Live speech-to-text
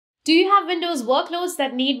Do you have Windows workloads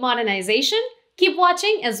that need modernization? Keep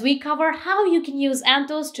watching as we cover how you can use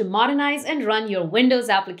Anthos to modernize and run your Windows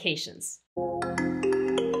applications.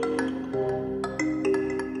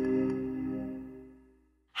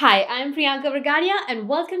 Hi, I'm Priyanka Vergadia and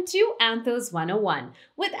welcome to Anthos 101.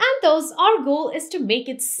 With Anthos, our goal is to make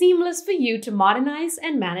it seamless for you to modernize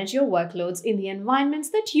and manage your workloads in the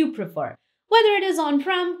environments that you prefer, whether it is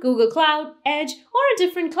on-prem, Google Cloud, Edge, or a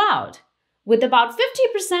different cloud. With about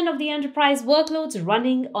 50% of the enterprise workloads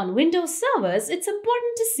running on Windows servers, it's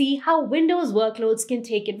important to see how Windows workloads can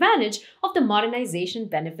take advantage of the modernization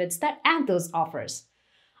benefits that Anthos offers.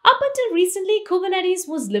 Up until recently, Kubernetes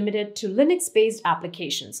was limited to Linux-based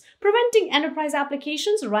applications, preventing enterprise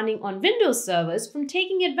applications running on Windows servers from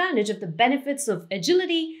taking advantage of the benefits of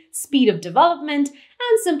agility, speed of development,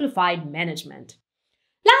 and simplified management.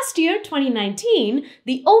 Last year, 2019,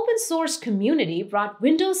 the open source community brought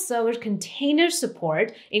Windows Server container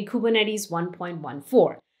support in Kubernetes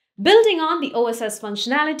 1.14. Building on the OSS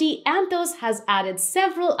functionality, Anthos has added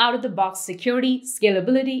several out-of-the-box security,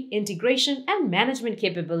 scalability, integration, and management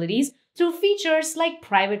capabilities through features like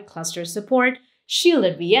private cluster support,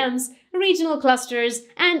 shielded VMs, regional clusters,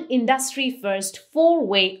 and industry-first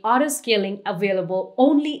 4-way auto-scaling available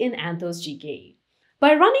only in Anthos GKE.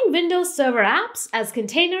 By running Windows Server apps as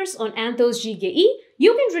containers on Anthos GKE,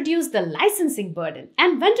 you can reduce the licensing burden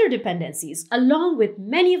and vendor dependencies, along with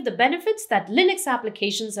many of the benefits that Linux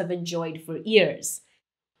applications have enjoyed for years.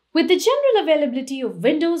 With the general availability of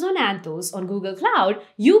Windows on Anthos on Google Cloud,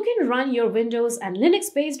 you can run your Windows and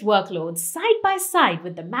Linux-based workloads side by side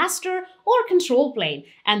with the master or control plane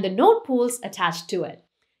and the node pools attached to it.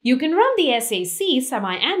 You can run the SAC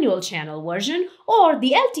semi-annual channel version or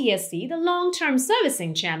the LTSC, the long-term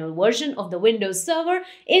servicing channel version of the Windows Server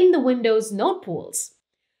in the Windows node pools.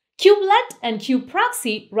 Kubelet and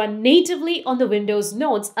kubeproxy run natively on the Windows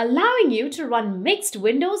nodes, allowing you to run mixed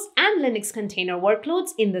Windows and Linux container workloads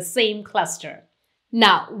in the same cluster.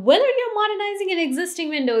 Now, whether you're modernizing an existing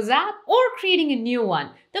Windows app or creating a new one,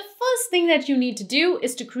 the first thing that you need to do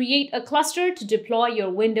is to create a cluster to deploy your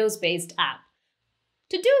Windows-based app.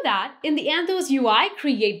 To do that, in the Anthos UI,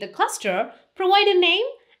 create the cluster, provide a name,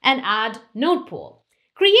 and add node pool.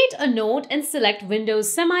 Create a node and select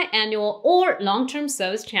Windows semi-annual or long-term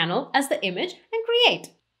service channel as the image and create.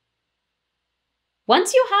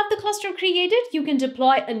 Once you have the cluster created, you can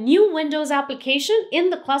deploy a new Windows application in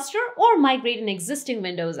the cluster or migrate an existing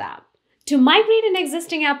Windows app. To migrate an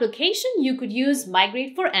existing application, you could use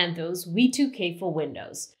Migrate for Anthos V2K for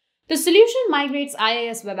Windows. The solution migrates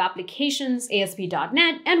IIS web applications,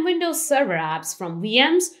 ASP.NET, and Windows Server apps from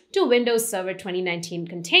VMs to Windows Server 2019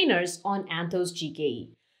 containers on Anthos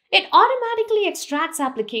GKE. It automatically extracts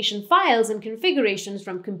application files and configurations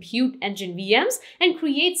from Compute Engine VMs and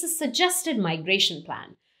creates a suggested migration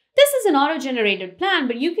plan. This is an auto-generated plan,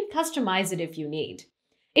 but you can customize it if you need.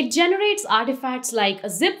 It generates artifacts like a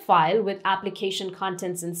zip file with application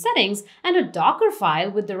contents and settings and a Docker file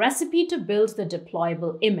with the recipe to build the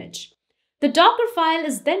deployable image. The Docker file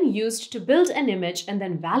is then used to build an image and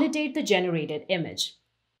then validate the generated image.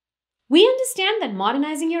 We understand that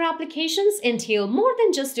modernizing your applications entail more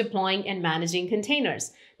than just deploying and managing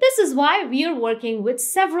containers. This is why we are working with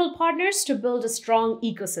several partners to build a strong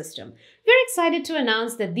ecosystem. We're excited to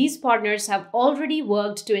announce that these partners have already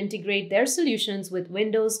worked to integrate their solutions with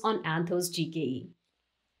Windows on Anthos GKE.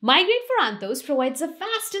 Migrate for Anthos provides a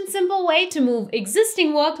fast and simple way to move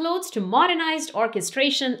existing workloads to modernized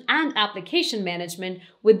orchestration and application management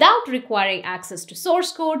without requiring access to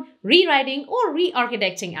source code, rewriting, or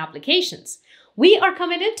re-architecting applications. We are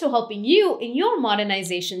committed to helping you in your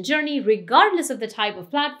modernization journey regardless of the type of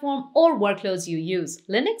platform or workloads you use,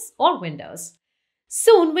 Linux or Windows.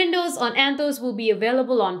 Soon, Windows on Anthos will be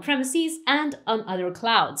available on premises and on other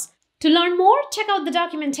clouds. To learn more, check out the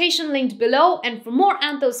documentation linked below, and for more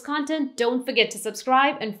Anthos content, don't forget to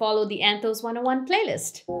subscribe and follow the Anthos 101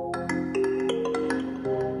 playlist.